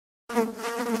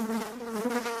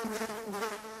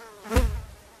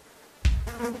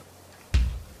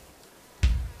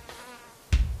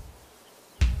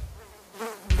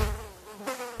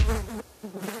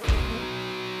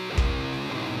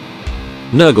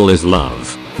Nurgle is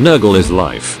love. Nurgle is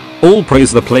life. All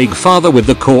praise the Plague Father with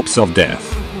the corpse of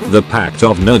death. The pact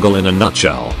of Nurgle in a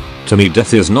nutshell. To me,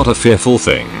 death is not a fearful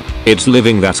thing. It's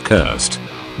living that's cursed.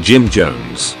 Jim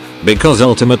Jones. Because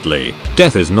ultimately,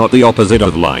 death is not the opposite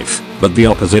of life, but the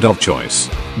opposite of choice.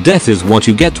 Death is what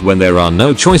you get when there are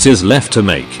no choices left to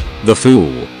make. The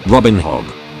Fool, Robin Hogg.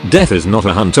 Death is not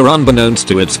a hunter unbeknownst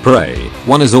to its prey.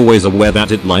 One is always aware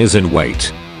that it lies in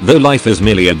wait. Though life is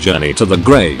merely a journey to the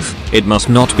grave, it must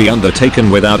not be undertaken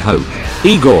without hope.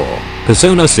 Igor,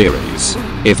 Persona series.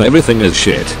 If everything is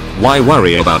shit, why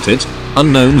worry about it?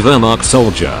 Unknown Wehrmacht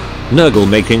soldier. Nurgle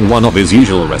making one of his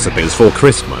usual recipes for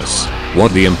Christmas.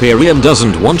 What the Imperium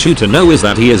doesn't want you to know is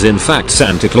that he is in fact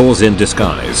Santa Claus in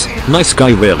disguise. Nice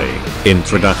guy really.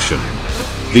 Introduction.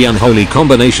 The unholy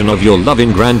combination of your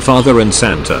loving grandfather and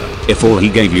Santa, if all he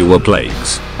gave you were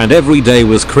plagues, and every day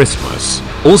was Christmas.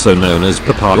 Also known as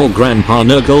Papa or Grandpa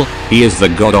Nurgle, he is the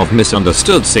god of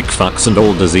misunderstood sick fucks and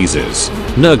all diseases.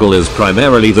 Nurgle is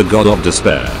primarily the god of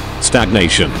despair,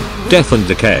 stagnation, death and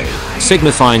decay,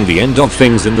 signifying the end of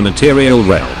things in the material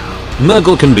realm.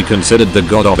 Nurgle can be considered the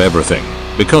god of everything,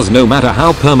 because no matter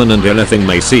how permanent anything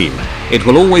may seem, it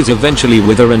will always eventually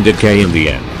wither and decay in the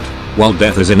end. While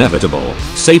death is inevitable,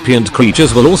 sapient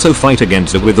creatures will also fight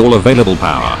against it with all available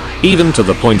power, even to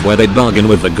the point where they bargain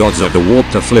with the gods of the warp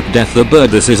to flip Death the bird.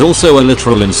 This is also a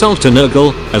literal insult to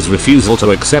Nurgle, as refusal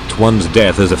to accept one's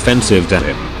death is offensive to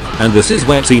him. And this is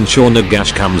where Tzeentch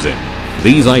Nagash comes in.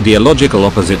 These ideological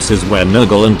opposites is where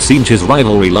Nurgle and Tzeentch's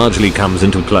rivalry largely comes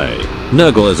into play.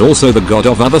 Nurgle is also the god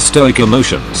of other stoic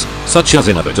emotions, such as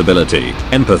inevitability,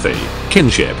 empathy,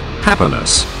 kinship,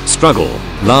 happiness, struggle,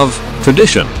 love,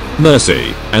 tradition,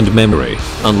 mercy, and memory.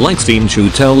 Unlike Tzeentch, who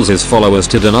tells his followers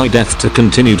to deny death to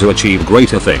continue to achieve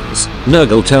greater things,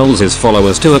 Nurgle tells his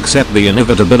followers to accept the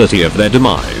inevitability of their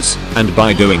demise, and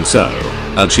by doing so,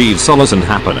 achieve solace and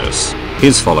happiness.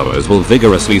 His followers will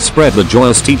vigorously spread the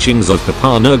joyous teachings of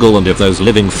Papa Nurgle, and if those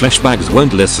living fleshbags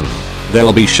won't listen,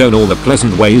 they'll be shown all the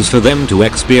pleasant ways for them to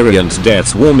experience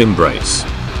death's warm embrace.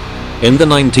 In the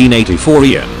 1984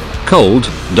 Ian, cold,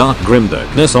 dark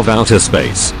grimdarkness of outer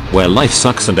space, where life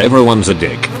sucks and everyone's a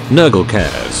dick, Nurgle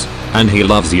cares. And he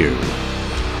loves you.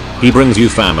 He brings you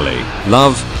family,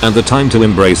 love, and the time to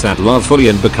embrace that love fully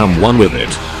and become one with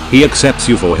it. He accepts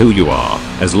you for who you are,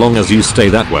 as long as you stay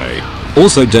that way.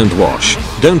 Also, don't wash,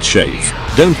 don't shave,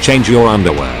 don't change your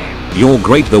underwear. You're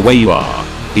great the way you are.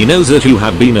 He knows that you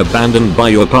have been abandoned by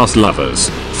your past lovers,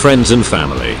 friends and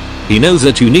family. He knows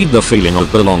that you need the feeling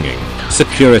of belonging,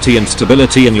 security and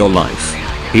stability in your life.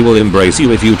 He will embrace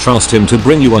you if you trust him to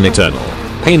bring you an eternal,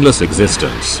 painless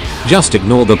existence. Just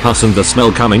ignore the pus and the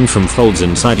smell coming from folds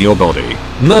inside your body.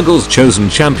 Nurgle's chosen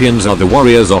champions are the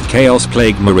warriors of Chaos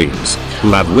Plague Marines,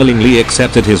 who have willingly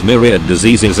accepted his myriad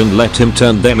diseases and let him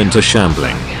turn them into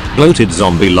shambling, bloated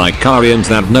zombie-like carrions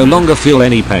that no longer feel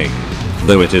any pain.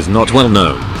 Though it is not well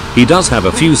known, he does have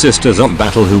a few sisters of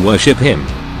battle who worship him.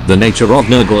 The nature of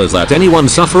Nurgle is that anyone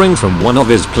suffering from one of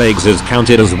his plagues is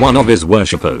counted as one of his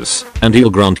worshippers, and he'll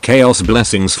grant chaos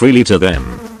blessings freely to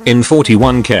them. In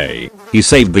 41k, he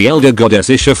saved the elder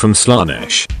goddess Isha from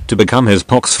Slaanesh, to become his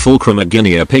pox fulcrum, a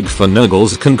guinea pig for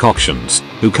Nurgle's concoctions,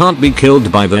 who can't be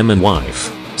killed by them and wife.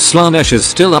 Slaanesh is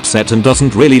still upset and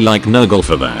doesn't really like Nurgle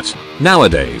for that.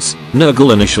 Nowadays,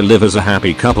 Nurgle and Isha live as a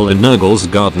happy couple in Nurgle's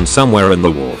garden somewhere in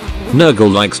the warp.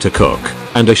 Nurgle likes to cook,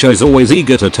 and Isha is always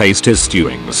eager to taste his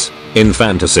stewings. In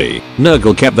fantasy,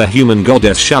 Nurgle kept the human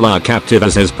goddess Shala captive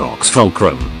as his pox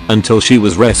fulcrum, until she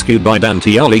was rescued by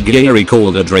Dante Alighieri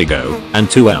called a Drago,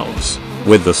 and 2 elves,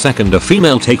 with the second a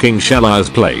female taking Shala's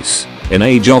place. In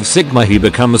Age of Sigmar he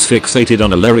becomes fixated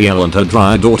on Illyriel and her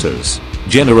Dryad daughters.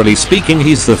 Generally speaking,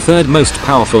 he's the third most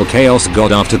powerful chaos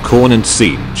god after Khorne and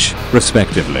Tzeentch,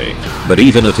 respectively. But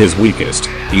even at his weakest,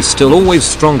 he's still always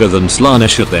stronger than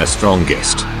Slaanesh at their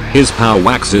strongest. His power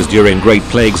waxes during great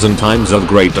plagues and times of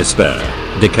great despair,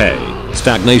 decay,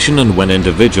 stagnation, and when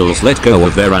individuals let go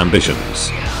of their ambitions.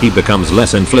 He becomes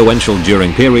less influential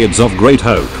during periods of great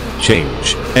hope,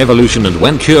 change, evolution, and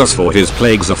when cures for his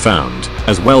plagues are found,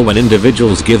 as well when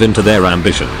individuals give in to their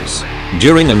ambitions.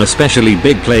 During an especially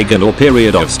big plague and or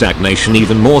period of stagnation,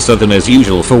 even more so than is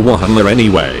usual for Warhammer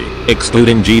anyway,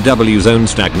 excluding GW's own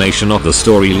stagnation of the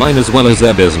storyline as well as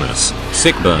their business,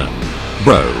 sick burn.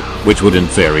 Bro, which would in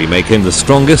theory make him the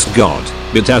strongest god,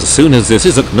 but as soon as this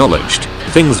is acknowledged,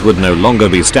 things would no longer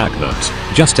be stagnant,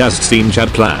 just as Tzeentch had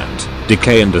planned,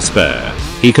 decay and despair.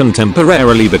 He can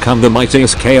temporarily become the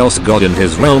mightiest chaos god in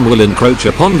his realm, will encroach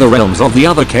upon the realms of the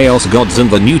other chaos gods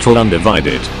and the neutral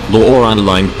undivided, law or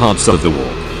unaligned parts of the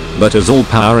warp. But as all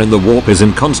power in the warp is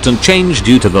in constant change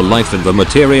due to the life in the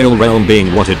material realm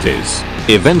being what it is,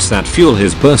 events that fuel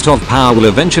his burst of power will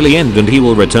eventually end and he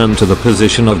will return to the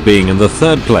position of being in the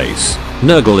third place.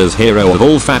 Nurgle is hero of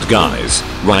all fat guys,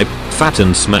 ripe, fat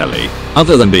and smelly.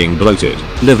 Other than being bloated,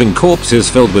 living corpses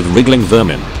filled with wriggling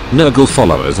vermin, Nurgle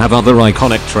followers have other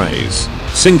iconic traits.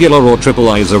 Singular or triple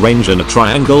eyes arranged in a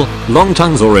triangle, long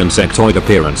tongues or insectoid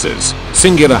appearances,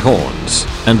 singular horns,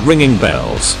 and ringing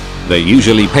bells. They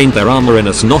usually paint their armor in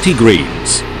a snotty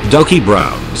greens, dulky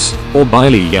browns, or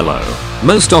biley yellow.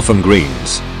 Most often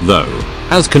greens, though.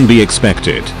 As can be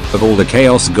expected, of all the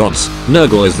chaos gods,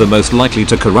 Nurgle is the most likely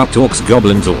to corrupt orcs,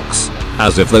 goblins, orcs.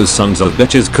 As if those sons of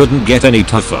bitches couldn't get any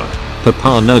tougher.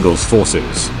 Papa Nurgle's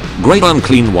forces. Great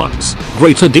unclean ones,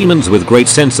 greater demons with great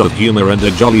sense of humor and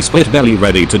a jolly split belly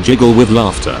ready to jiggle with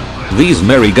laughter. These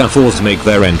merry guffaws make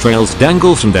their entrails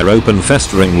dangle from their open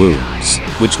festering wounds,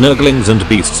 which Nurglings and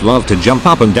beasts love to jump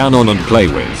up and down on and play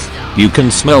with. You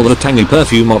can smell the tangy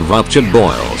perfume of ruptured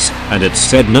boils, and it's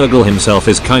said Nurgle himself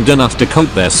is kind enough to coat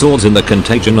their swords in the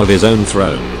contagion of his own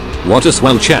throne. What a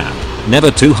swell chap,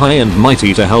 never too high and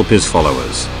mighty to help his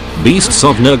followers. Beasts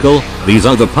of Nurgle, these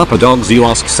are the pupper dogs you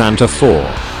ask Santa for.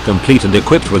 Complete and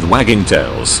equipped with wagging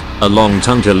tails, a long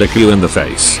tongue to lick you in the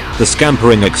face, the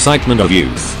scampering excitement of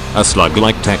youth, a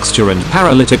slug-like texture and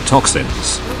paralytic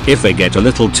toxins. If they get a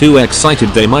little too excited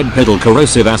they might peddle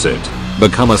corrosive acid.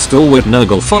 Become a stalwart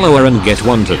Nurgle follower and get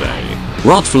one today.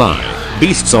 Rotfly,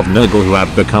 beasts of Nurgle who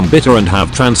have become bitter and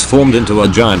have transformed into a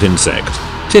giant insect.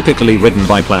 Typically ridden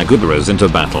by Plagubearers into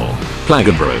battle.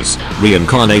 Plagubearers,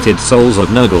 reincarnated souls of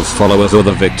Nurgle's followers or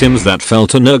the victims that fell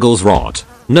to Nurgle's rot.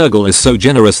 Nurgle is so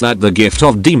generous that the gift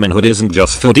of demonhood isn't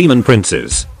just for demon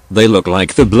princes. They look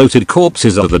like the bloated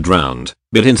corpses of the drowned,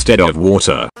 but instead of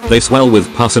water, they swell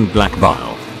with pus and black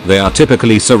bile. They are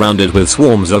typically surrounded with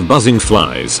swarms of buzzing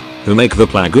flies, who make the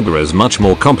Plagubearers much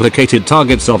more complicated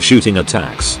targets of shooting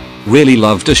attacks. Really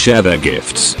love to share their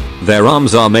gifts. Their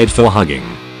arms are made for hugging.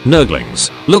 Nurglings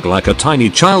look like a tiny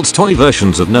child's toy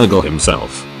versions of Nurgle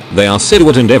himself. They are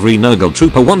Sidward and every Nurgle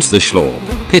trooper wants the schlorp,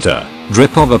 pitter,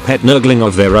 drip of a pet Nurgling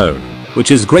of their own,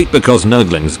 which is great because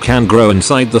Nurglings can grow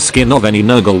inside the skin of any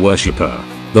Nurgle worshipper.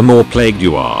 The more plagued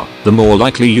you are, the more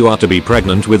likely you are to be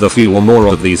pregnant with a few or more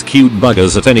of these cute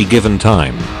buggers at any given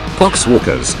time.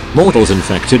 Poxwalkers, mortals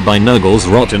infected by Nurgle's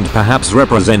rot and perhaps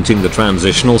representing the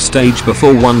transitional stage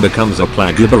before one becomes a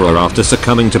Plagubearer after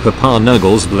succumbing to Papa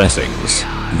Nurgle's blessings.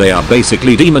 They are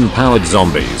basically demon-powered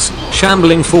zombies,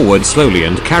 shambling forward slowly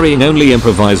and carrying only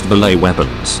improvised belay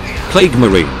weapons. Plague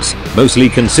Marines mostly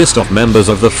consist of members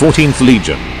of the 14th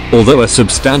Legion, although a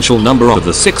substantial number of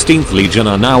the 16th Legion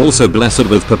are now also blessed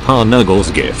with Papa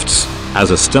Nurgle's gifts.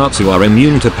 As a start who are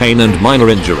immune to pain and minor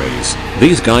injuries,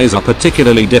 these guys are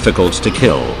particularly difficult to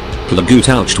kill.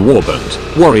 Plague-ouched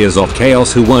Warband, warriors of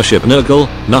chaos who worship Nurgle,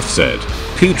 Nuff said.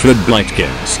 Putrid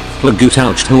Blightkins,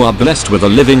 Plague-ouched who are blessed with a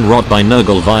living rot by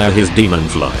Nurgle via his demon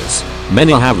flies.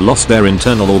 Many have lost their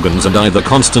internal organs and either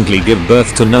constantly give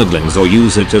birth to Nurglings or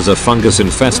use it as a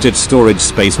fungus-infested storage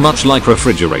space much like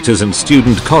refrigerators in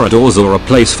student corridors or a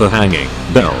place for hanging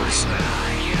bells.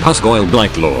 Pusgoyle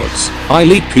Blightlords,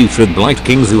 elite putrid Blight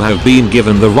Kings who have been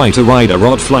given the right to ride a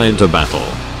Rotfly into battle.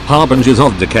 Harbingers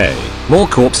of decay, more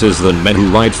corpses than men who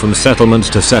ride from settlement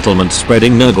to settlement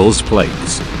spreading Nurgle's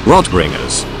plagues.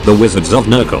 Rotbringers, the wizards of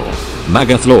Nurgle.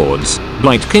 Magath Lords,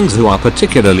 Blight Kings who are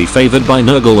particularly favored by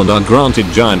Nurgle and are granted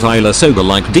giant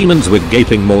Islasoga-like demons with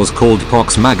gaping maws called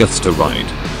Pox Magaths to ride.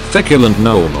 Feculent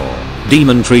Nolmor,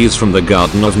 demon trees from the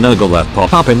Garden of Nurgle that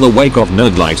pop up in the wake of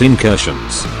Nurglite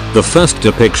incursions. The first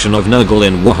depiction of Nurgle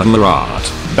in Warhammer art,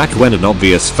 back when an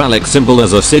obvious phallic symbol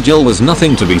as a sigil was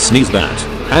nothing to be sneezed at.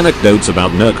 Anecdotes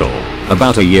about Nurgle.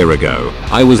 About a year ago,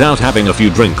 I was out having a few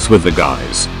drinks with the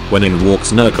guys, when in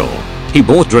walks Nurgle. He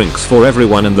bought drinks for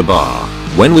everyone in the bar.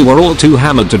 When we were all too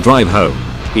hammered to drive home,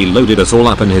 he loaded us all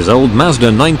up in his old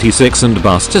Mazda 96 and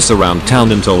bussed us around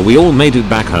town until we all made it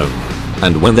back home.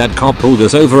 And when that cop pulled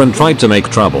us over and tried to make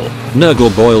trouble,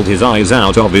 Nurgle boiled his eyes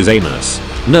out of his anus.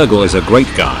 Nurgle is a great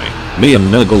guy. Me and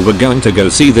Nurgle were going to go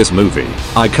see this movie.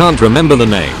 I can't remember the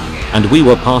name. And we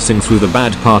were passing through the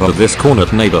bad part of this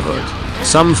cornered neighborhood.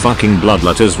 Some fucking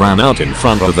bloodletters ran out in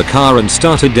front of the car and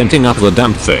started denting up the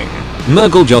damn thing.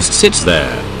 Nurgle just sits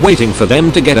there, waiting for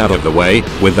them to get out of the way,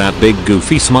 with that big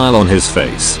goofy smile on his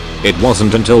face. It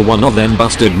wasn't until one of them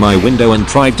busted my window and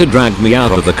tried to drag me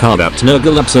out of the car that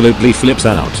Nurgle absolutely flips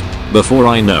out. Before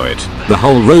I know it, the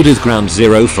whole road is ground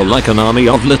zero for like an army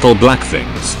of little black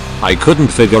things. I couldn't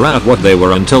figure out what they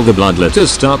were until the bloodletters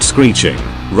start screeching,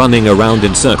 running around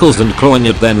in circles and clawing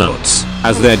at their nuts,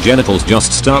 as their genitals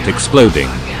just start exploding,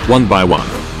 one by one.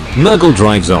 Nurgle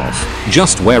drives off,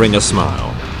 just wearing a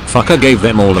smile. Fucker gave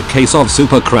them all a case of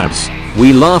super crabs.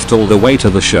 We laughed all the way to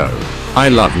the show. I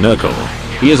love Nurgle.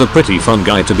 He is a pretty fun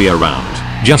guy to be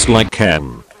around, just like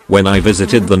Ken. When I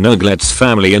visited the Nurglet's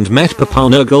family and met Papa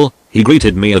Nurgle, he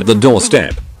greeted me at the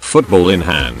doorstep, football in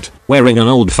hand, wearing an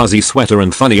old fuzzy sweater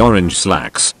and funny orange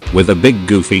slacks, with a big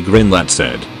goofy grin that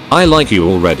said, "I like you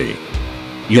already."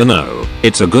 You know,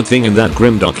 it's a good thing in that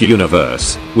grimdark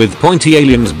universe, with pointy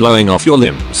aliens blowing off your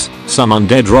limbs, some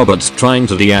undead robots trying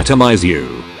to deatomize you,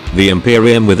 the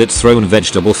Imperium with its thrown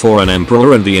vegetable for an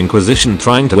emperor, and the Inquisition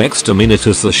trying to exterminate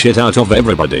us the shit out of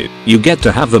everybody. You get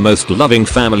to have the most loving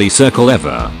family circle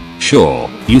ever. Sure,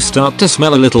 you start to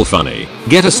smell a little funny,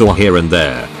 get a sore here and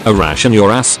there, a rash in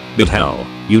your ass, but hell,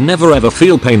 you never ever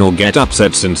feel pain or get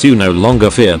upset since you no longer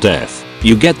fear death.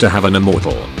 You get to have an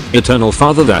immortal, eternal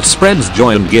father that spreads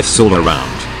joy and gifts all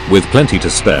around, with plenty to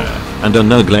spare, and a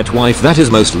Nurglet wife that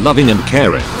is most loving and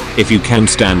caring, if you can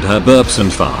stand her burps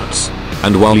and farts.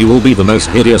 And while you will be the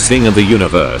most hideous thing in the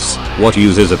universe, what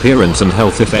use is appearance and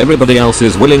health if everybody else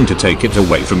is willing to take it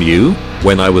away from you?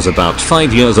 When I was about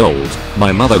 5 years old,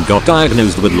 my mother got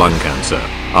diagnosed with lung cancer.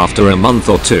 After a month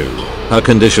or two, her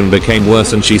condition became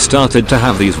worse and she started to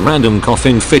have these random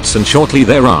coughing fits, and shortly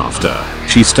thereafter,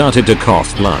 she started to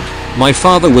cough blood. My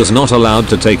father was not allowed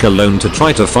to take a loan to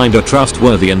try to find a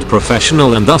trustworthy and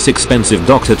professional and thus expensive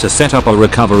doctor to set up a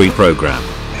recovery program.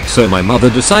 So my mother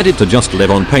decided to just live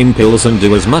on pain pills and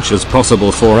do as much as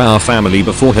possible for our family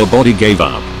before her body gave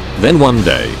up. Then one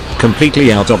day,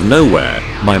 completely out of nowhere,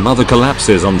 my mother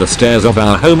collapses on the stairs of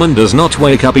our home and does not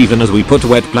wake up even as we put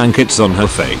wet blankets on her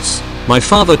face. My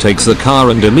father takes the car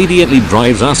and immediately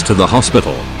drives us to the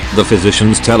hospital. The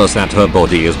physicians tell us that her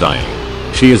body is dying.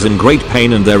 She is in great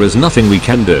pain and there is nothing we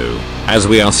can do. As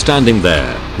we are standing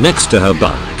there, next to her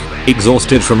bunk,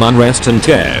 exhausted from unrest and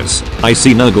tears, I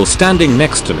see Nurgle standing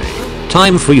next to me.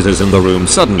 Time freezes and the room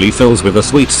suddenly fills with a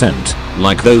sweet scent,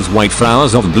 like those white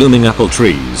flowers of blooming apple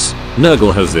trees.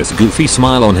 Nurgle has this goofy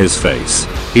smile on his face.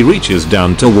 He reaches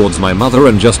down towards my mother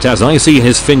and just as I see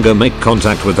his finger make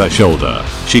contact with her shoulder,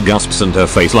 she gasps and her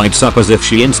face lights up as if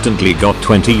she instantly got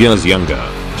 20 years younger.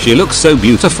 She looks so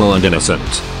beautiful and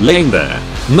innocent, laying there.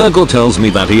 Nurgle tells me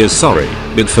that he is sorry,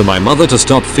 but for my mother to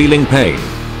stop feeling pain,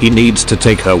 he needs to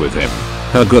take her with him.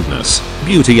 Her goodness,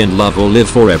 beauty and love will live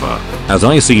forever. As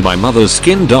I see my mother's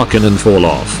skin darken and fall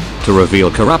off, to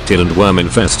reveal corrupted and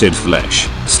worm-infested flesh,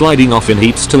 sliding off in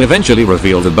heaps to eventually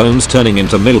reveal the bones turning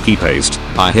into milky paste,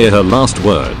 I hear her last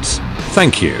words.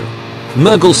 Thank you.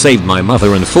 Nurgle saved my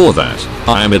mother and for that,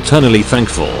 I am eternally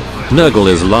thankful. Nurgle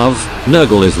is love,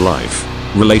 Nurgle is life.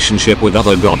 Relationship with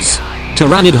other gods.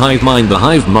 Tyrannid hive mind. The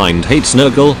hive mind hates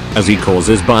Nurgle, as he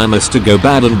causes biomass to go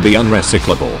bad and be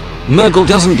unrecyclable. Nurgle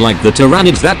doesn't like the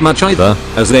Tyrannids that much either,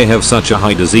 as they have such a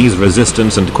high disease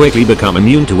resistance and quickly become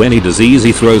immune to any disease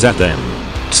he throws at them.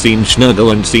 Tzeentch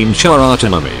Nurgle and Tzeentch are arch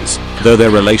enemies, though their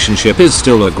relationship is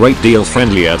still a great deal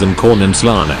friendlier than Khorne and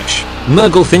Slaanesh.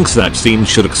 Nurgle thinks that Tzeentch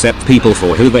should accept people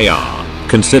for who they are,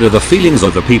 consider the feelings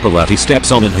of the people that he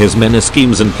steps on in his many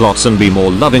schemes and plots, and be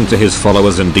more loving to his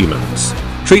followers and demons.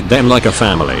 Treat them like a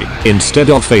family, instead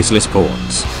of faceless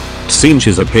pawns.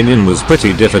 Tzeentch's opinion was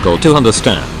pretty difficult to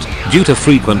understand, due to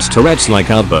frequent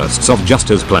Tourette's-like outbursts of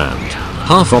just as planned.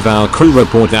 Half of our crew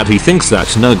report that he thinks that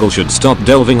Nurgle should stop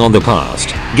delving on the past,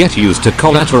 get used to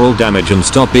collateral damage and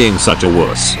stop being such a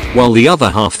wuss, while the other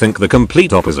half think the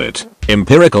complete opposite.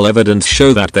 Empirical evidence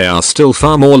show that they are still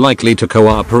far more likely to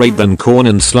cooperate than Khorne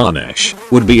and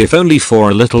Slaanesh would be, if only for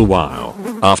a little while.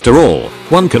 After all,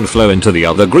 one can flow into the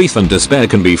other. Grief and despair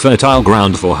can be fertile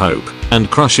ground for hope, and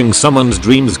crushing someone's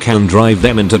dreams can drive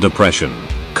them into depression.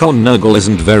 Khorne Nurgle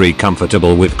isn't very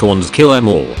comfortable with Khorne's kill them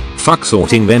all, fuck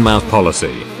sorting them out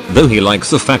policy, though he likes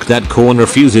the fact that Khorne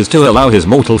refuses to allow his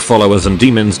mortal followers and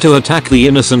demons to attack the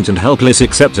innocent and helpless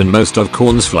except in most of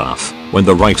Khorne's fluff, when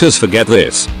the writers forget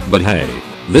this. But hey,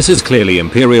 this is clearly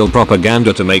Imperial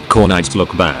propaganda to make Khornites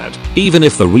look bad, even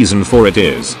if the reason for it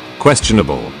is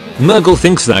questionable. Nurgle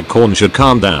thinks that Khorne should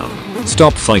calm down,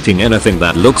 stop fighting anything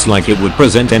that looks like it would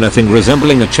present anything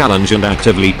resembling a challenge, and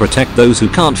actively protect those who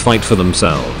can't fight for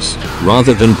themselves,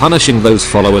 rather than punishing those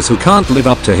followers who can't live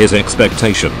up to his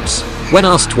expectations. When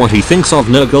asked what he thinks of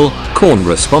Nurgle, Khorne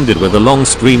responded with a long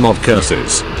stream of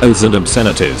curses, oaths and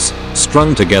obscenities,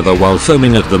 strung together while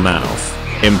foaming at the mouth.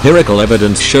 Empirical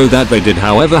evidence show that they did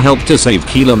however help to save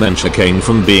Keeler Menshikane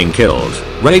from being killed,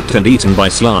 raped and eaten by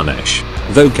Slaanesh,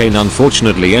 though Kane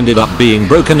unfortunately ended up being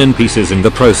broken in pieces in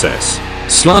the process.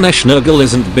 Slaanesh Nurgle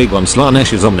isn't big on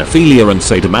Slaanesh's omniphilia and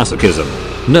sadomasochism.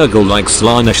 Nurgle likes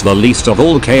Slaanesh the least of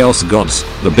all chaos gods.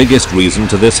 The biggest reason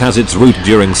to this has its root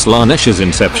during Slaanesh's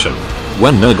inception.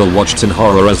 When Nurgle watched in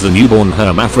horror as the newborn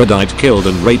hermaphrodite killed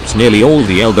and raped nearly all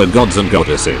the elder gods and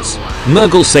goddesses,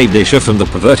 Nurgle saved Isha from the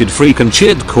perverted freak and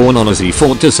cheered Khorne on as he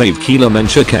fought to save Keela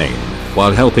Mencha Kane,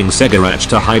 while helping Segarach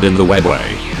to hide in the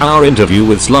webway. Our interview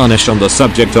with Slaanesh on the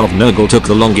subject of Nurgle took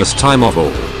the longest time of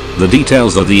all. The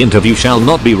details of the interview shall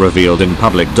not be revealed in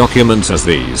public documents as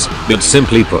these, but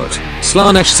simply put,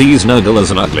 Slaanesh sees Nurgle as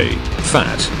an ugly,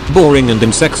 fat, boring and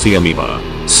unsexy amoeba.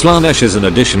 Slaanesh is an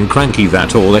addition cranky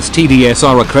that all STDs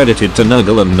are accredited to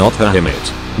Nurgle and not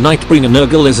Bahamut. Nightbringer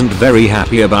Nurgle isn't very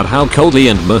happy about how coldly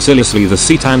and mercilessly the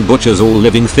Citan butchers all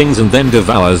living things and then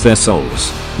devours their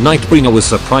souls. Nightbringer was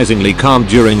surprisingly calm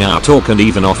during our talk and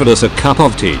even offered us a cup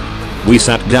of tea. We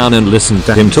sat down and listened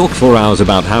to him talk for hours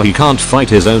about how he can't fight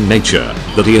his own nature,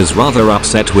 that he is rather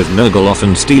upset with Nurgle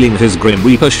often stealing his Grim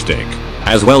Reaper shtick,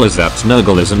 as well as that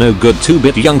Nurgle is a no-good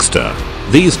 2-bit youngster.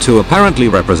 These two apparently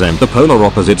represent the polar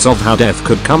opposites of how death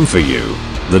could come for you.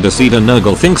 The Deceiver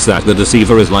Nurgle thinks that the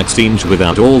Deceiver is like Singe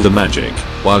without all the magic,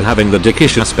 while having the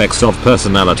dickish aspects of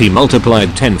personality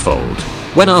multiplied tenfold.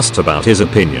 When asked about his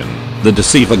opinion, the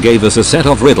Deceiver gave us a set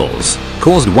of riddles,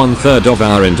 caused 1/3 of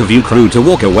our interview crew to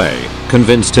walk away,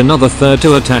 convinced another third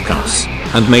to attack us,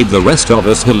 and made the rest of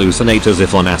us hallucinate as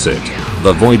if on acid.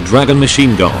 The Void Dragon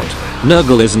Machine God.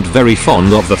 Nurgle isn't very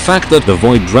fond of the fact that the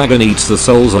Void Dragon eats the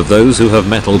souls of those who have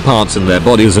metal parts in their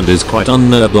bodies and is quite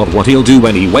unnerved of what he'll do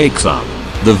when he wakes up.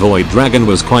 The Void Dragon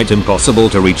was quite impossible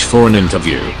to reach for an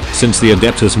interview, since the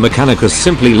Adeptus Mechanicus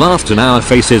simply laughed in our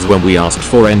faces when we asked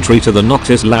for entry to the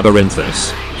Noctis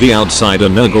Labyrinthus. The outsider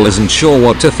Nurgle isn't sure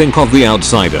what to think of the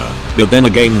outsider, but then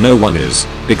again no one is,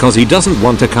 because he doesn't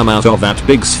want to come out of that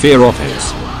big sphere of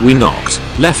his. We knocked,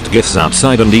 left gifts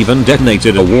outside and even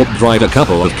detonated a warp drive a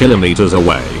couple of kilometers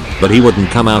away, but he wouldn't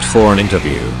come out for an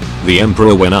interview. The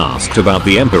Emperor when asked about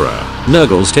the Emperor,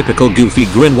 Nurgle's typical goofy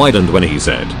grin widened when he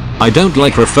said, "I don't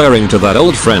like referring to that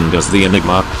old friend as the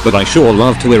Enigma, but I sure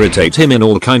love to irritate him in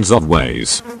all kinds of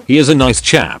ways. He is a nice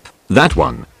chap, that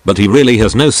one, but he really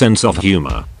has no sense of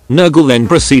humor." Nurgle then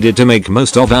proceeded to make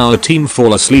most of our team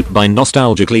fall asleep by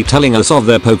nostalgically telling us of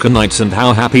their poker nights and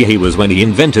how happy he was when he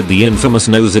invented the infamous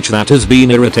nose itch that has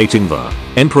been irritating the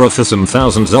Emperor for some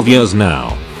thousands of years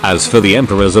now. As for the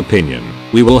Emperor's opinion,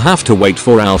 we will have to wait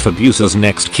for Alpha Bucer's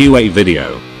next QA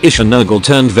video. Isha Nurgle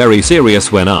turned very serious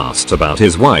when asked about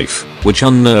his wife, which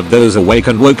unnerved those awake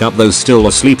and woke up those still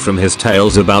asleep from his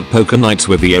tales about poker nights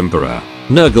with the Emperor.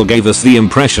 Nurgle gave us the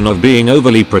impression of being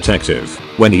overly protective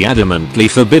when he adamantly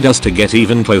forbid us to get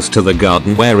even close to the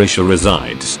garden where Isha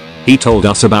resides. He told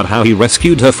us about how he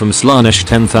rescued her from Slaanesh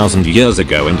 10,000 years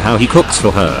ago and how he cooks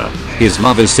for her. His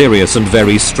love is serious and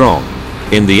very strong.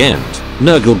 In the end,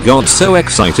 Nurgle got so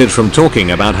excited from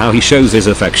talking about how he shows his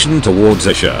affection towards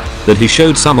Isha that he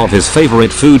showed some of his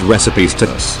favorite food recipes to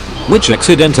us, which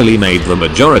accidentally made the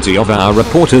majority of our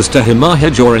reporters to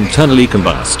hemorrhage or internally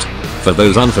combust. For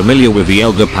those unfamiliar with the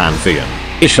Elder Pantheon,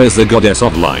 Isha is the goddess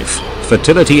of life,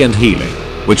 fertility and healing,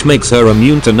 which makes her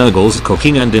immune to Nurgle's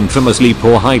cooking and infamously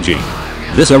poor hygiene.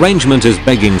 This arrangement is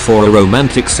begging for a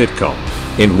romantic sitcom.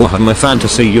 In Warhammer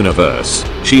Fantasy Universe,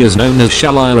 she is known as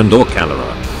Shalir and or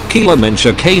Kalara. Keela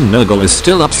Mencha Kane Nurgle is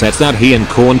still upset that he and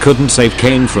Khorne couldn't save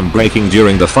Kane from breaking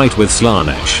during the fight with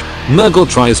Slaanesh. Nurgle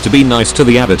tries to be nice to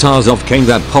the avatars of Kane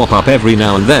that pop up every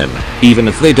now and then, even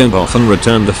if they don't often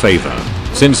return the favor,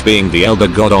 since being the elder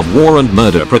god of war and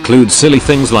murder precludes silly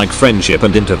things like friendship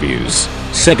and interviews.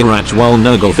 Segarach while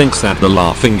Nurgle thinks that the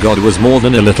laughing god was more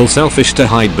than a little selfish to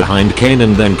hide behind Kane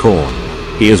and then Khorne.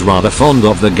 He is rather fond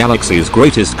of the galaxy's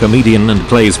greatest comedian and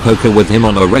plays poker with him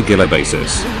on a regular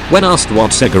basis. When asked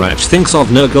what Segarach thinks of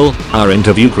Nurgle, our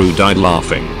interview crew died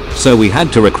laughing, so we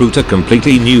had to recruit a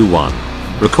completely new one.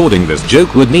 Recording this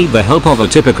joke would need the help of a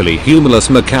typically humorless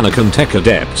Mechanicum tech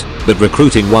adept, but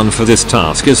recruiting one for this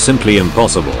task is simply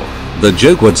impossible. The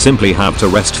joke would simply have to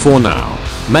rest for now.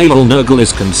 Malil Nurgle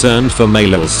is concerned for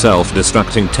Malil's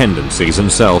self-destructing tendencies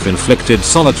and self-inflicted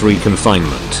solitary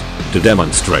confinement. To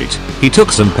demonstrate, he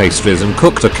took some pastries and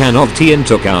cooked a can of tea and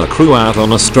took our crew out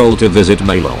on a stroll to visit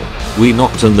Malil. We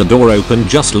knocked and the door opened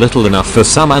just little enough for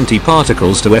some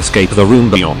anti-particles to escape the room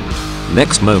beyond.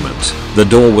 Next moment, the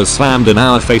door was slammed in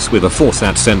our face with a force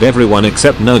that sent everyone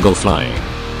except Nurgle flying.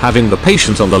 Having the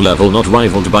patience on the level not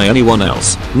rivaled by anyone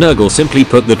else, Nurgle simply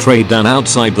put the tray down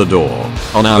outside the door.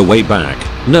 On our way back,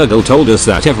 Nurgle told us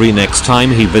that every next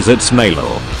time he visits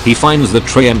Malil, he finds the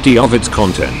tray empty of its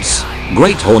contents.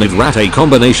 Great Horned Rat, a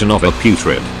combination of a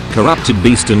putrid, corrupted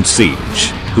beast and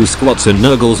Siege, who squats in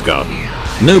Nurgle's garden.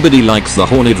 Nobody likes the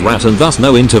Horned Rat and thus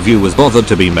no interview was bothered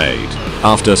to be made.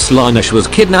 After Slaanesh was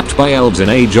kidnapped by elves in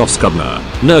Age of Scudna,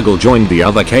 Nurgle joined the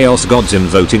other Chaos Gods in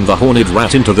voting the Horned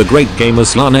Rat into the Great Game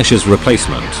as Slaanesh's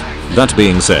replacement. That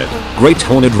being said, Great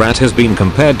Horned Rat has been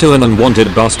compared to an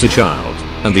unwanted bastard child,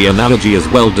 and the analogy is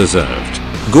well deserved.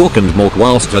 Gork and Mork,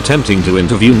 whilst attempting to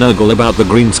interview Nurgle about the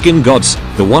Greenskin Gods,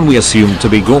 the one we assumed to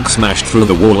be Gork smashed through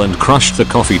the wall and crushed the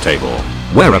coffee table.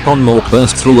 Whereupon Mork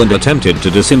burst through and attempted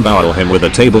to disembowel him with a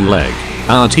table leg.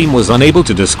 Our team was unable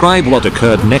to describe what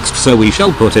occurred next, so we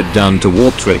shall put it down to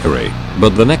warp trickery.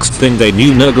 But the next thing they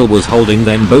knew, Nurgle was holding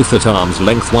them both at arm's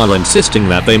length while insisting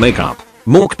that they make up.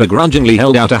 Mork begrudgingly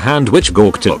held out a hand which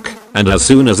Gork took, and as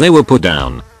soon as they were put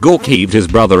down, Gork heaved his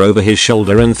brother over his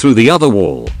shoulder and through the other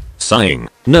wall. Sighing,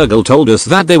 Nurgle told us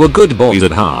that they were good boys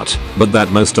at heart, but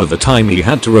that most of the time he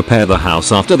had to repair the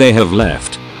house after they have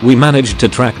left. We managed to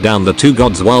track down the two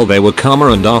gods while they were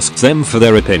calmer and asked them for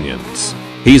their opinions.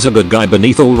 He's a good guy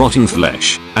beneath all rotten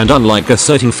flesh, and unlike a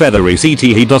certain feathery CT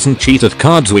he doesn't cheat at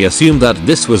cards. We assumed that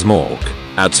this was Mork.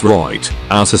 That's right,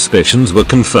 our suspicions were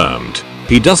confirmed.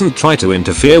 He doesn't try to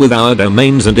interfere with our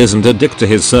domains and isn't a dick to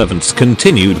his servants,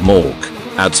 continued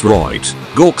Mork. That's right,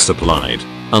 Gork supplied.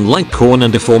 Unlike Korn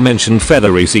and aforementioned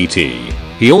feathery CT,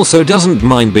 he also doesn't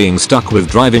mind being stuck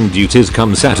with driving duties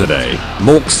come Saturday,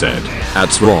 Mork said.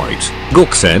 That's right,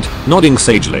 Gork said, nodding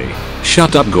sagely.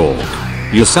 Shut up,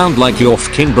 Gork. You sound like you're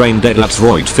f***ing brain dead. That's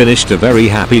right, finished a very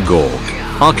happy Gork.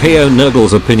 Archaon.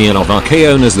 Nurgle's opinion of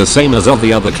Archaon is the same as of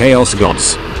the other Chaos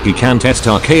Gods. He can test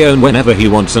Archaon whenever he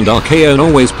wants and Archaon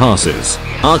always passes.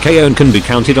 Archaon can be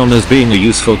counted on as being a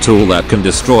useful tool that can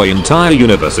destroy entire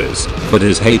universes, but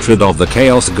his hatred of the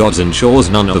Chaos Gods ensures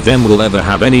none of them will ever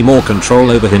have any more control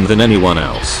over him than anyone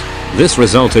else. This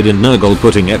resulted in Nurgle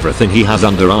putting everything he has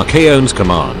under Archaon's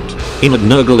command. Inad.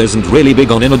 Nurgle isn't really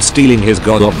big on Inad stealing his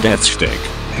God of Death shtick.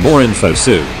 More info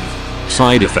soon.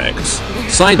 Side effects.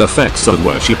 Side effects of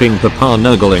worshipping Papa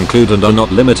Nurgle include and are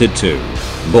not limited to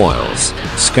boils,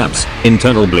 scabs,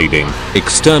 internal bleeding,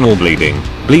 external bleeding,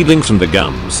 bleeding from the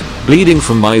gums, bleeding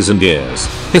from eyes and ears,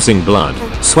 hissing blood,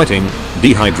 sweating,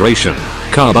 dehydration,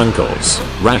 carbuncles,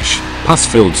 rash,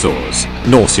 pus-filled sores,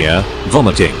 nausea,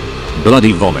 vomiting,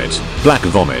 bloody vomit, black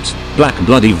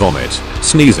bloody vomit,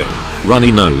 sneezing,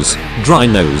 runny nose, dry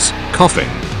nose, coughing,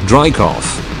 dry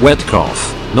cough, wet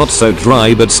cough, not so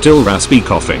dry but still raspy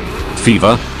coughing,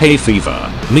 fever, hay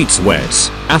fever, meat sweats,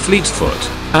 athlete's foot,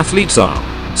 athlete's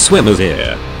arm, swimmer's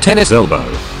ear, tennis elbow,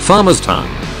 farmer's tongue,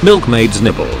 milkmaid's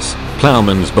nipples,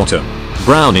 plowman's bottom,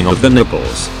 browning of the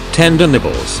nipples, tender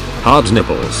nipples, hard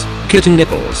nipples, kitten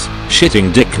nipples,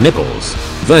 shitting dick nipples,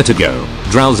 vertigo,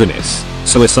 drowsiness,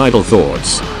 suicidal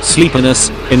thoughts, sleepiness,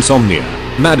 insomnia,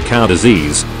 mad cow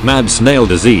disease, mad snail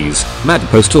disease, mad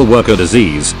postal worker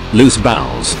disease, loose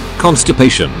bowels,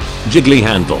 constipation, jiggly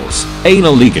handles,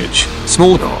 anal leakage,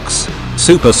 smallpox,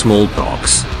 super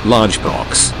smallpox, large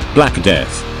pox, black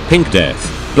death, pink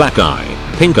death, black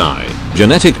eye, pink eye,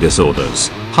 genetic disorders,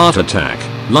 heart attack,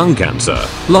 lung cancer,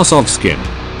 loss of skin,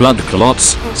 blood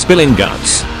clots, spilling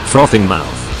guts, frothing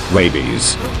mouth,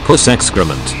 rabies, puss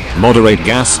excrement, moderate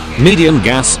gas, medium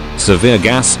gas, severe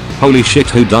gas, holy shit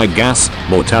who died gas,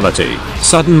 mortality,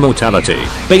 sudden mortality,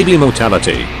 baby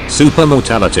mortality, super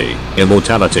mortality,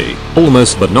 immortality,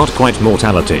 almost but not quite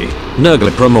mortality,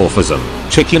 Nurglepomorphism,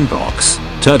 chickenpox,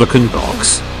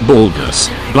 turducken-pox, baldness,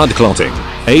 blood clotting,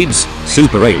 AIDS,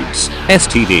 super AIDS,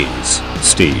 STDs,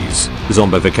 STEs,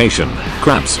 zombification,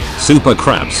 crabs, super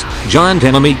crabs, giant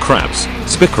enemy crabs,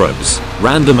 spicrobes,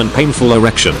 random and painful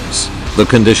erections, the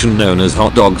condition known as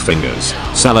hot dog fingers,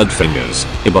 salad fingers,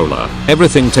 Ebola,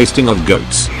 everything tasting of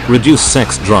goats, reduced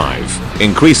sex drive,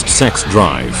 increased sex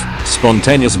drive,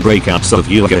 spontaneous breakouts of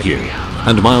yugahu,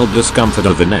 and mild discomfort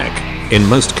of the neck. In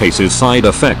most cases side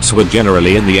effects were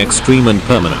generally in the extreme and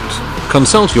permanent.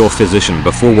 Consult your physician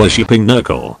before worshipping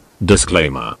Nurgle.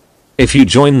 Disclaimer. If you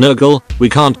join Nurgle, we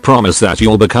can't promise that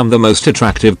you'll become the most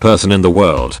attractive person in the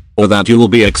world, or that you'll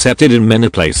be accepted in many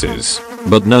places.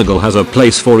 But Nurgle has a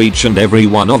place for each and every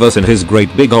one of us in his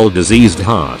great big old diseased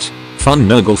heart. Fun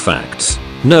Nurgle facts.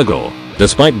 Nurgle,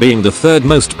 despite being the third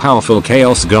most powerful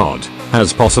Chaos God,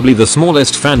 has possibly the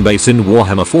smallest fanbase in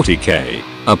Warhammer 40k,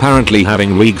 apparently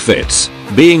having Reeg fits,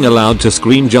 being allowed to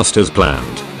scream just as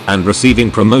planned, and receiving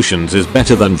promotions is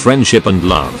better than friendship and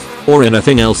love, or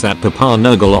anything else that Papa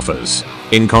Nurgle offers.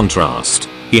 In contrast,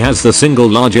 he has the single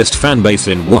largest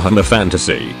fanbase in Warhammer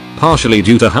Fantasy, partially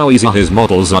due to how easy his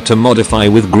models are to modify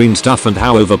with green stuff and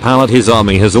how overpowered his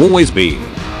army has always been.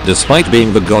 Despite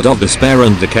being the god of despair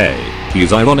and decay,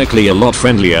 he's ironically a lot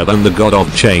friendlier than the god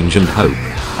of change and hope.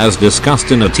 As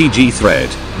discussed in a TG thread,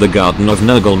 the Garden of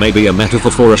Nurgle may be a metaphor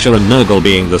for Asher and Nurgle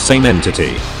being the same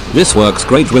entity. This works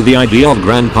great with the idea of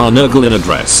Grandpa Nurgle in a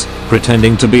dress,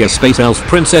 pretending to be a space elf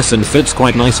princess, and fits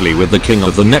quite nicely with the King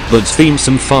of the Netbirds theme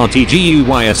some far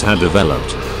TGUYS had developed.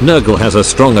 Nurgle has a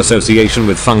strong association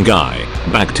with fungi,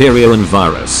 bacteria and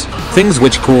virus, things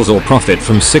which cause or profit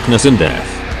from sickness and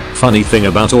death. Funny thing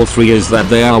about all three is that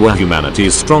they are where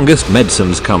humanity's strongest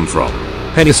medicines come from.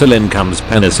 Penicillin comes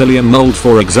penicillium mold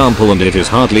for example, and it is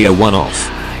hardly a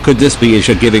one-off. Could this be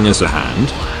Isha giving us a hand?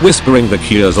 Whispering the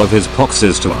cures of his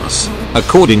poxes to us.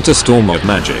 According to Storm of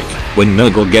Magic, when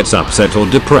Nurgle gets upset or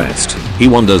depressed, he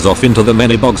wanders off into the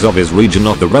many bogs of his region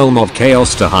of the realm of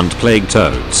chaos to hunt plague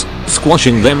toads,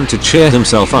 squashing them to cheer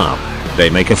himself up. They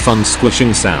make a fun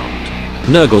squishing sound.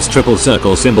 Nurgle's triple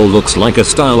circle symbol looks like a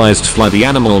stylized fly, the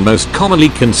animal most commonly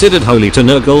considered holy to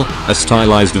Nurgle, a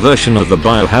stylized version of the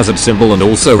biohazard symbol, and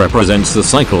also represents the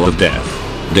cycle of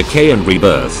death, decay and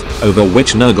rebirth, over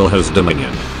which Nurgle has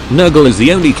dominion. Nurgle is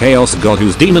the only chaos god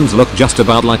whose demons look just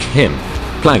about like him.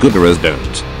 Plagubearers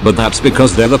don't, but that's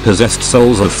because they're the possessed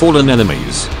souls of fallen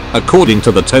enemies. According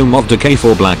to the Tome of Decay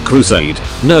for Black Crusade,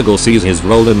 Nurgle sees his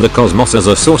role in the cosmos as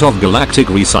a sort of galactic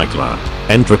recycler.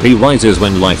 Entropy rises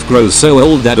when life grows so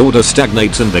old that order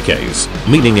stagnates and decays,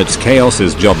 meaning it's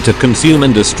chaos's job to consume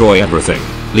and destroy everything,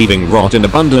 leaving rot in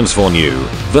abundance for new,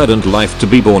 verdant life to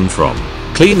be born from,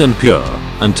 clean and pure,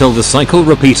 until the cycle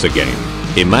repeats again.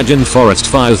 Imagine forest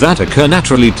fires that occur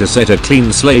naturally to set a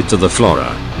clean slate to the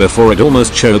flora, before it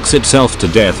almost chokes itself to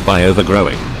death by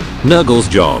overgrowing. Nurgle's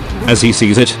job, as he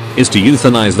sees it, is to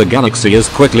euthanize the galaxy as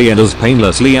quickly and as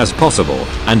painlessly as possible,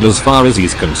 and as far as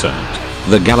he's concerned,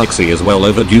 the galaxy is well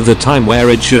overdue the time where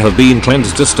it should have been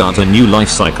cleansed to start a new life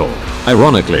cycle.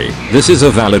 Ironically, this is a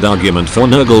valid argument for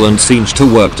Nurgle and Tzeentch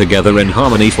to work together in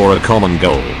harmony for a common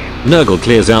goal. Nurgle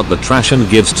clears out the trash and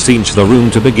gives Tzeentch the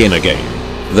room to begin again.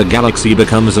 The galaxy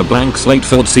becomes a blank slate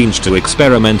for Tzeentch to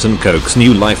experiment and coax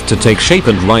new life to take shape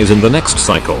and rise in the next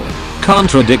cycle.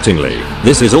 Contradictingly,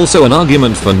 this is also an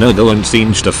argument for Nurgle and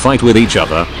Tzeentch to fight with each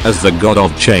other, as the god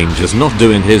of change is not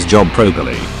doing his job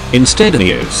properly. Instead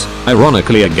he is,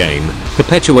 ironically again,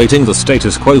 perpetuating the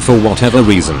status quo for whatever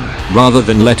reason, rather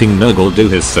than letting Nurgle do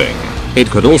his thing. It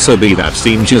could also be that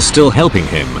Tzeentch is still helping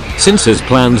him, since his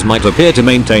plans might appear to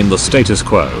maintain the status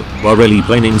quo, while really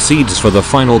planting seeds for the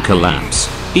final collapse.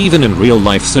 Even in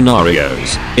real-life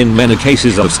scenarios, in many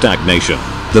cases of stagnation,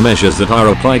 the measures that are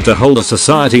applied to hold a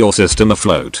society or system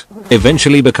afloat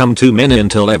eventually become too many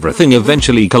until everything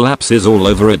eventually collapses all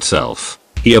over itself.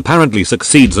 He apparently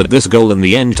succeeds at this goal in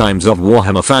the end times of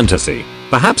Warhammer Fantasy,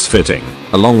 perhaps fitting,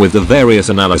 along with the various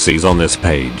analyses on this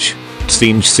page.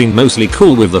 Tzeentch seemed mostly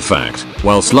cool with the fact,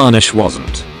 while Slaanesh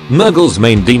wasn't. Nurgle's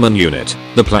main demon unit,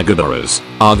 the Plagubearers,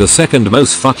 are the second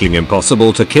most fucking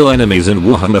impossible to kill enemies in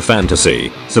Warhammer Fantasy,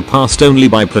 surpassed only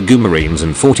by Plaguemarines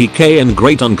in 40k and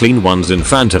Great Unclean Ones in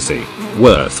Fantasy.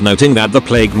 Worth noting that the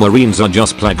Plague Marines are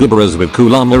just Plagubearers with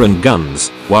cool armor and guns,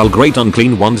 while Great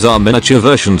Unclean Ones are miniature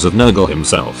versions of Nurgle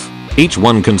himself. Each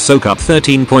one can soak up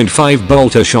 13.5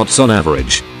 bolter shots on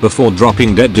average, before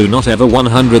dropping dead. Do not ever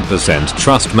 100%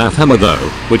 trust Warhammer though,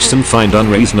 which some find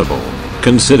unreasonable,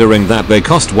 considering that they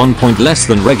cost 1 point less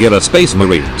than regular Space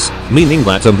Marines, meaning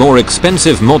that a more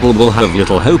expensive model will have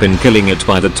little hope in killing it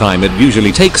by the time it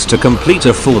usually takes to complete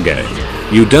a full game.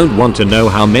 You don't want to know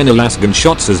how many lasgun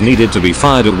shots is needed to be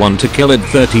fired at one to kill it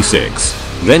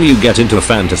 36. Then you get into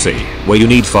fantasy, where you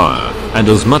need fire, and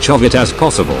as much of it as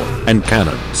possible, and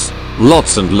cannons.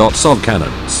 Lots and lots of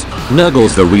cannons.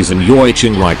 Nurgle's the reason you're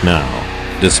itching right now.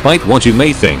 Despite what you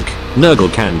may think,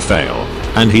 Nurgle can fail,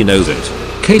 and he knows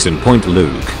it. Case in point,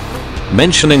 Luke.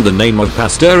 Mentioning the name of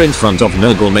Pasteur in front of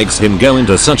Nurgle makes him go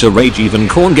into such a rage even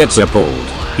Khorne gets appalled.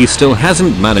 He still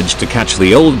hasn't managed to catch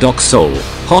the old Doc Soul,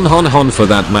 Hon for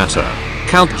that matter,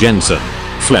 Count Jensen,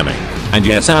 Fleming, and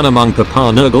yes, and among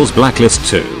Papa Nurgle's blacklist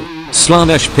too.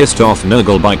 Slaanesh pissed off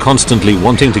Nurgle by constantly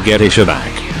wanting to get Isha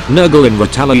back. Nurgle in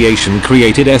retaliation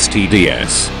created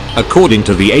STDS. According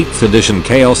to the 8th edition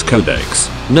Chaos Codex,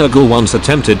 Nurgle once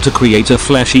attempted to create a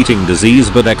flesh-eating disease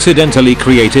but accidentally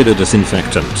created a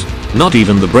disinfectant. Not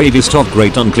even the bravest of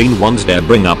Great Unclean Ones dare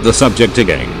bring up the subject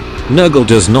again. Nurgle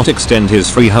does not extend his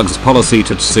free hugs policy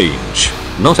to Tzeentch,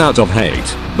 not out of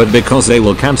hate, but because they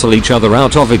will cancel each other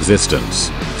out of existence.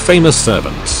 Famous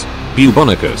servants.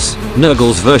 Bubonicus,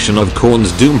 Nurgle's version of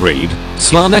Khorne's Doombreed,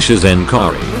 Slaanesh's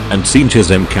Enkari, and Tzeentch's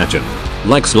Mkachan.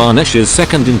 Like Slaanesh's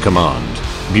second in command,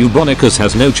 Bubonicus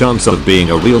has no chance of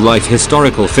being a real-life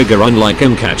historical figure unlike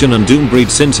Mkachan and Doombreed,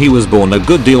 since he was born a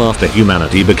good deal after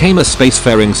humanity became a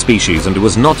spacefaring species and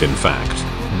was not in fact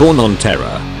born on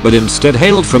Terra, but instead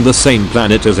hailed from the same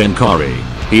planet as Enkari.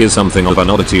 He is something of an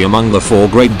oddity among the 4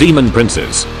 great demon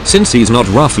princes, since he's not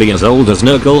roughly as old as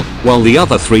Nurgle, while the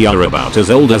other 3 are about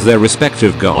as old as their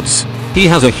respective gods. He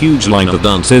has a huge line of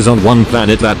dances on one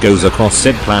planet that goes across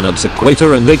said planet's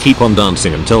equator, and they keep on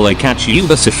dancing until they catch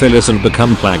syphilis and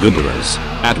become plagubearers,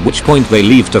 at which point they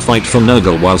leave to fight for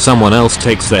Nurgle while someone else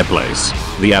takes their place.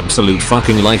 The absolute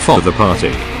fucking life of the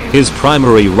party. His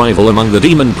primary rival among the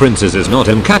demon princes is not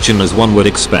Mkachin as one would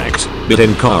expect, but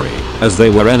Enkari, as they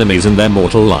were enemies in their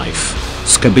mortal life.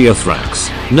 Skabeathrax,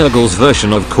 Nurgle's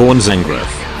version of Khorne's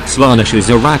Engrith. Slaanesh's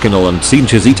Arakanal and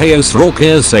Tzeentch's Iteos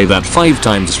Rorkeers say that 5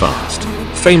 times fast.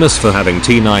 Famous for having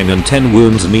T9 and 10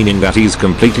 wounds, meaning that he's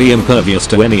completely impervious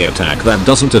to any attack that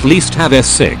doesn't at least have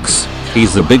S6.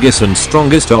 He's the biggest and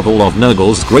strongest of all of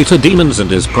Nurgle's greater demons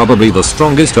and is probably the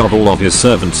strongest of all of his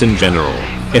servants in general.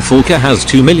 If Ulka has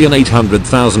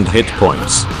 2,800,000 hit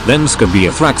points, then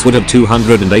Skabeathrax would have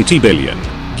 280 billion.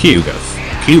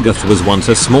 Kugath was once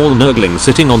a small Nurgling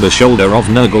sitting on the shoulder of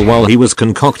Nurgle while he was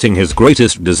concocting his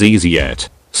greatest disease yet.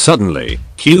 Suddenly,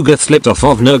 Kugath slipped off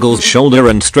of Nurgle's shoulder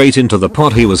and straight into the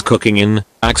pot he was cooking in,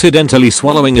 accidentally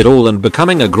swallowing it all and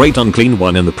becoming a great unclean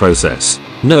one in the process.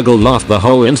 Nurgle laughed the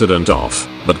whole incident off,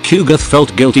 but Kugath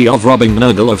felt guilty of robbing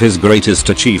Nurgle of his greatest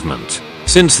achievement.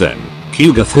 Since then,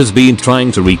 Kugath has been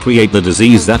trying to recreate the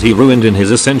disease that he ruined in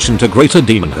his ascension to greater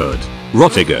demonhood.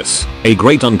 Rotigus, a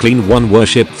great unclean one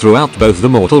worshipped throughout both the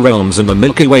mortal realms and the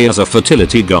Milky Way as a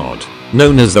fertility god.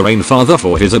 Known as the Rain Father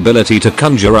for his ability to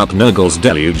conjure up Nurgle's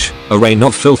deluge, a rain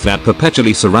of filth that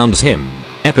perpetually surrounds him.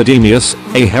 Epidemius,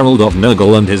 a herald of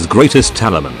Nurgle and his greatest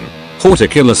talisman.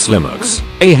 Horticulus Slimux,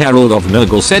 a herald of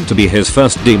Nurgle said to be his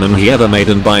first demon he ever made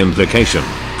and by implication,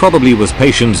 probably was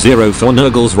patient zero for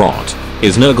Nurgle's rot,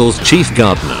 is Nurgle's chief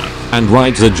gardener, and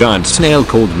rides a giant snail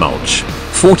called Mulch.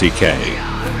 40k.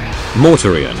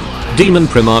 Mortarion, demon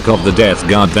primarch of the Death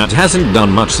Guard that hasn't done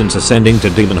much since ascending to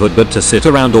demonhood but to sit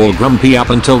around all grumpy up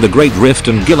until the Great Rift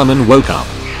and Guilliman woke up.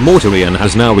 Mortarion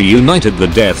has now reunited the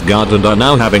Death Guard and are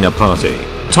now having a party.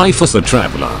 Typhus the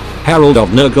Traveler, herald of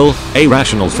Nurgle, a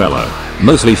rational fellow,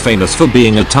 mostly famous for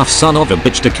being a tough son of a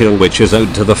bitch to kill, which is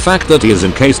owed to the fact that he is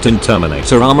encased in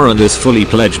Terminator armor and is fully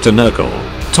pledged to Nurgle.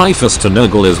 Typhus to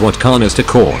Nurgle is what Khan is to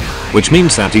Khorne, which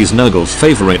means that he's Nurgle's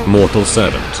favorite mortal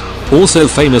servant. Also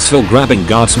famous for grabbing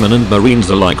guardsmen and marines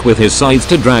alike with his sides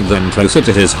to drag them closer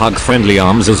to his hug-friendly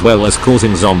arms as well as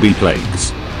causing zombie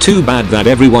plagues. Too bad that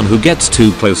everyone who gets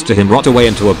too close to him rot away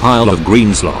into a pile of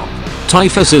green slop.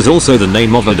 Typhus is also the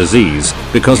name of a disease,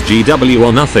 because GW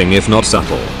are nothing if not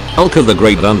subtle. Ulka the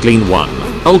Great Unclean One.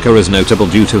 Ulka is notable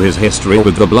due to his history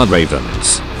with the Blood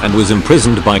Ravens, and was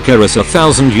imprisoned by Kyrus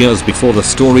 1,000 years before the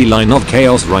storyline of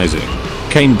Chaos Rising.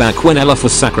 Came back when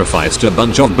Elephas sacrificed a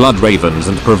bunch of blood ravens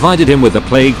and provided him with a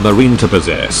plague marine to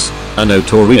possess. A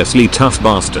notoriously tough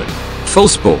bastard.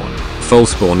 Fullspawn.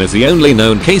 Fullspawn is the only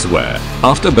known case where,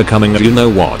 after becoming a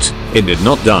you-know-what, it did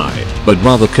not die, but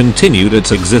rather continued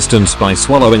its existence by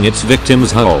swallowing its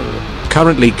victims whole.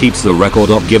 Currently keeps the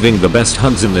record of giving the best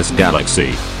hugs in this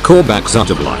galaxy. Korvax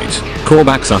Utterblight.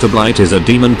 Korvax Utterblight is a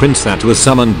demon prince that was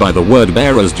summoned by the word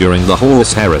bearers during the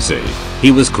Horus Heresy. He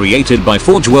was created by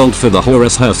Forge World for the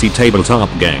Horus Heresy tabletop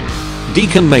game.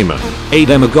 Deacon Maimon, a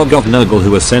demagogue of Nurgle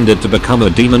who ascended to become a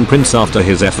demon prince after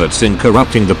his efforts in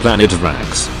corrupting the planet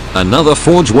Vrax. Another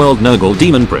Forge World Nurgle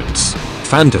demon prince.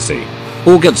 Fantasy.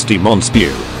 August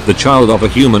Monspew, the child of a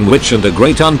human witch and a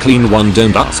great unclean one.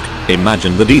 Don't ask,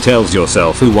 imagine the details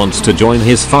yourself. Who wants to join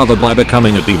his father by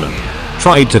becoming a demon.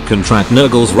 Tried to contract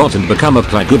Nurgle's rot and become a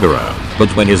plagubearer,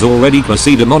 but when his already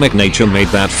quasi-demonic nature made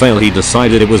that fail, he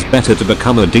decided it was better to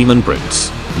become a demon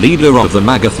prince. Leader of the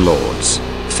Magath Lords.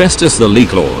 Festus the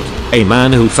Leek Lord, a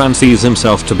man who fancies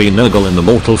himself to be Nurgle in the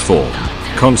mortal form.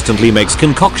 Constantly makes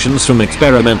concoctions from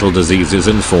experimental diseases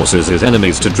and forces his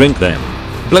enemies to drink them.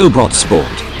 Blowbrot Sport,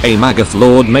 a Magath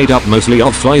Lord made up mostly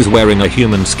of flies wearing a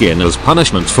human skin as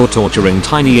punishment for torturing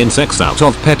tiny insects out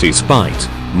of petty spite.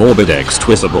 Morbidex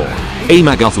Twisserborn, a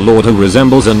Magath Lord who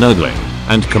resembles a Nurgling,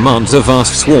 and commands a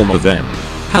vast swarm of them.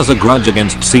 Has a grudge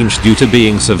against Tzeentch due to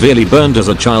being severely burned as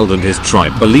a child and his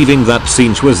tribe believing that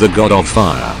Tzeentch was the god of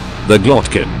fire. The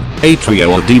Glotkin, a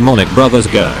trio of demonic brothers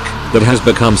Gurk, that has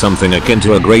become something akin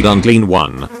to a great unclean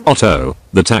one. Otto,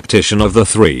 the tactician of the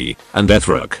three, and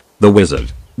Ethruk, the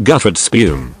wizard. Gufford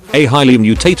Spume, a highly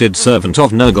mutated servant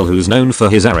of Nurgle who's known for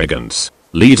his arrogance.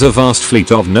 Leads a vast fleet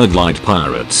of Nurglite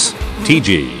pirates.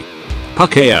 TG.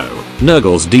 Puckeo,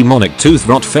 Nurgle's demonic tooth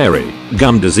rot fairy,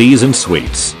 gum disease and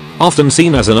sweets. Often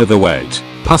seen as an overweight,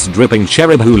 pus-dripping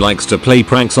cherub who likes to play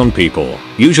pranks on people,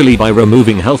 usually by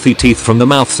removing healthy teeth from the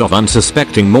mouths of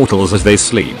unsuspecting mortals as they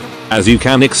sleep. As you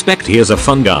can expect, he is a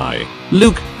fun guy.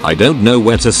 Luke, I don't know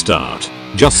where to start.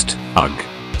 Just, ugh.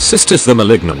 Sisters the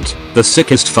Malignant, the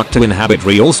sickest fuck to inhabit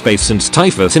real space since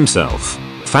Typhus himself.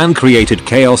 Fan-created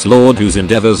Chaos Lord whose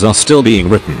endeavors are still being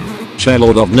written.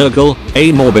 Chairlord of Nurgle,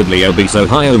 a morbidly obese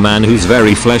Ohio man whose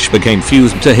very flesh became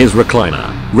fused to his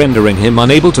recliner, rendering him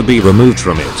unable to be removed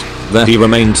from it. There he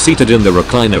remained seated in the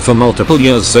recliner for multiple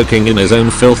years, soaking in his own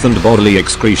filth and bodily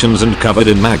excretions and covered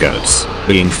in maggots,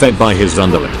 being fed by his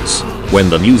underlings. When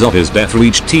the news of his death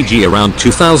reached TG around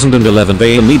 2011,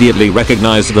 they immediately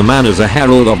recognized the man as a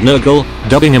herald of Nurgle,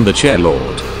 dubbing him the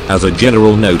Chairlord. As a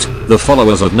general note, the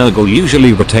followers of Nurgle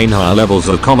usually retain higher levels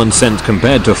of common sense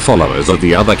compared to followers of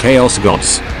the other Chaos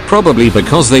Gods, probably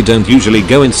because they don't usually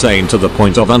go insane to the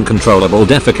point of uncontrollable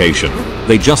defecation.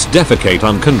 They just defecate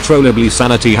uncontrollably.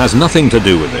 Sanity has nothing to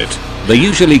do with it. They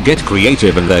usually get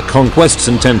creative in their conquests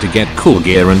and tend to get cool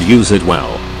gear and use it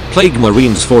well. Plague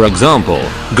Marines, for example,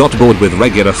 got bored with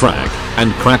regular frag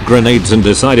and crack grenades and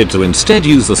decided to instead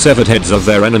use the severed heads of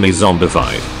their enemies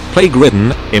zombified,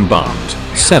 plague-ridden, embalmed,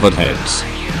 severed heads.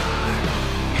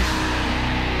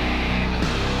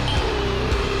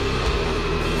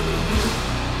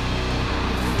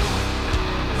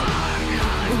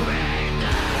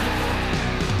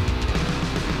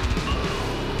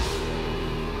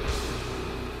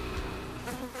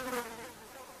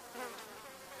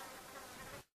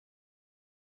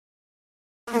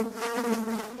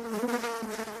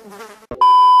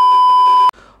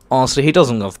 Honestly, he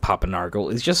doesn't love Papa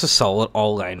Nurgle. He's just a solid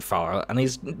all-round fella, and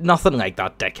he's nothing like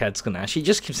that dickhead's gonna. He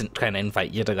just keeps trying to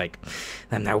invite you to, like,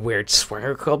 them there weird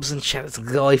swear clubs and shit. It's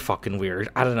really fucking weird.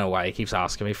 I don't know why he keeps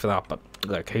asking me for that, but,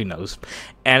 look, who knows.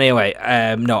 Anyway,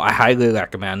 no, I highly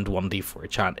recommend 1D4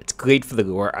 Chat. It's great for the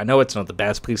lore. I know it's not the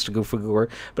best place to go for lore,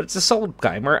 but it's a solid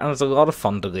primer, and it's a lot of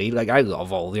fun to read. Like, I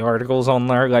love all the articles on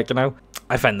there, like, you know.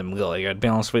 I find them really good, to be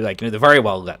honest with you. Like, you know, they're very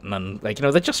well written, and, like, you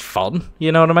know, they're just fun.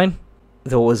 You know what I mean?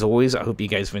 Though, as always, I hope you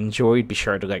guys have enjoyed. Be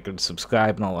sure to like and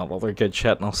subscribe and all that other good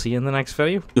shit, and I'll see you in the next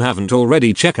video. If you haven't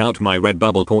already, check out my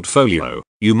Redbubble portfolio.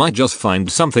 You might just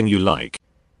find something you like.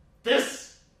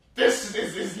 This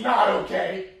is not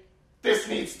okay. This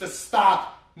needs to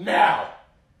stop now.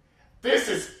 This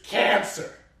is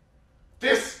cancer.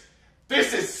 This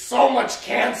is so much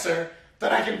cancer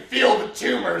that I can feel the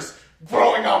tumors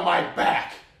growing on my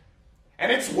back.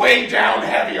 And it's way down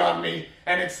heavy on me,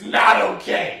 and it's not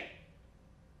okay.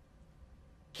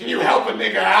 Can you help a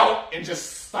nigga out and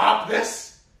just stop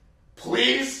this?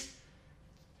 Please?